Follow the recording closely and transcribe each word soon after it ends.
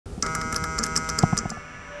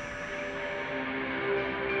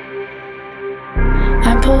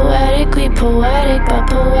poetically poetic, but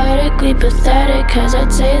poetically pathetic. Cause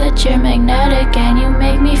I'd say that you're magnetic and you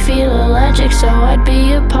make me feel allergic. So I'd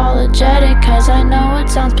be apologetic, cause I know it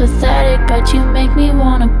sounds pathetic, but you make me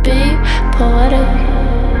wanna be poetic.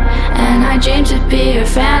 And I dream to be your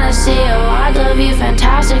fantasy. Oh, I'd love you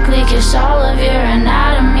fantastically, kiss all of your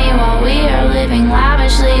anatomy while we are living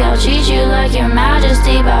lavishly. I'll treat you like your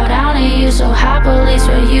majesty, bow down to you so happily.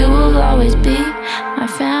 Swear you will always be my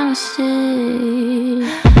fantasy.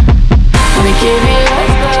 Wanna give you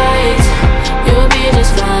life bites, you'll be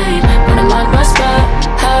just fine. Wanna mark my spot,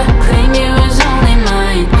 claim you as only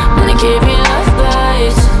mine. Wanna give you life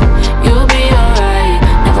bites, you'll be alright.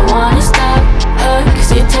 Never wanna stop,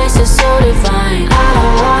 cause your taste is so divine. I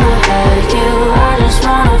don't wanna hurt you, I just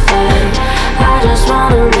wanna fight. I just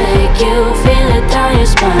wanna make you feel it down your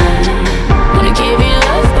spine. Wanna give you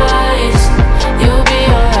life bites, you'll be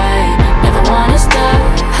alright. Never wanna stop,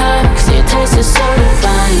 cause your taste is so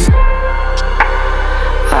divine.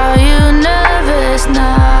 Are you nervous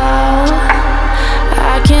now?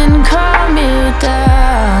 I can calm you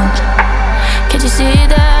down. Can't you see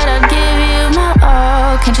that I'd give you my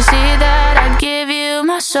all? Can't you see that I'd give you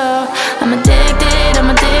my soul? I'm addicted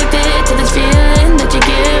to this feeling that you're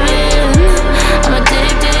giving. I'm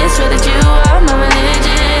addicted, swear that you are my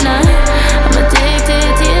religion. I'm addicted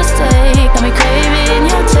to your state, got me craving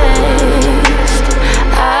your taste.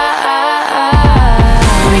 I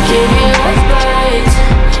wanna give you life bites,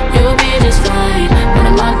 you'll be just fine.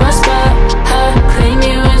 Wanna mark my spot, claim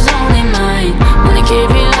you as only mine. Wanna give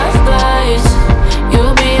you life bites,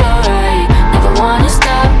 you'll be alright. Never wanna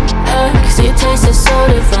stop, cause your taste is so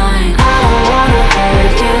divine. I don't wanna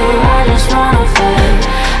hurt you, I just wanna fight.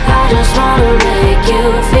 I just wanna make you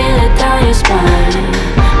feel it down your spine.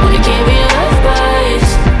 Wanna give you life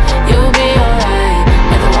bites, you'll be alright.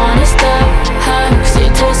 Never wanna stop, cause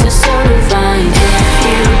your taste is so divine. If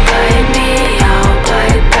you bite me, I'll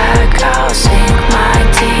bite back. I'll sink my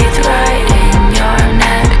teeth right in your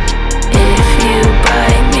neck. If you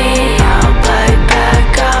bite me, I'll bite back.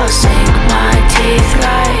 I'll sink my teeth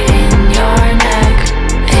right in your neck.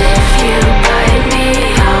 If you bite me,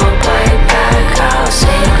 I'll bite back. I'll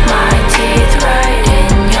sink my teeth right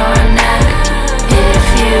in your neck. If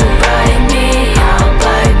you bite me, I'll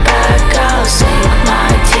bite back. I'll sink my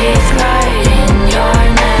teeth right in your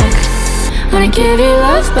neck. Wanna give you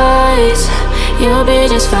life bites, you'll be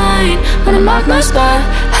just fine. Wanna mark my spot,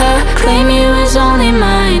 claim you as only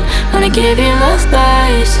mine. Wanna give you life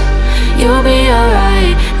bites, you'll be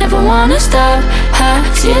alright. Never wanna stop,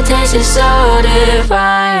 cause your taste is so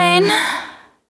divine.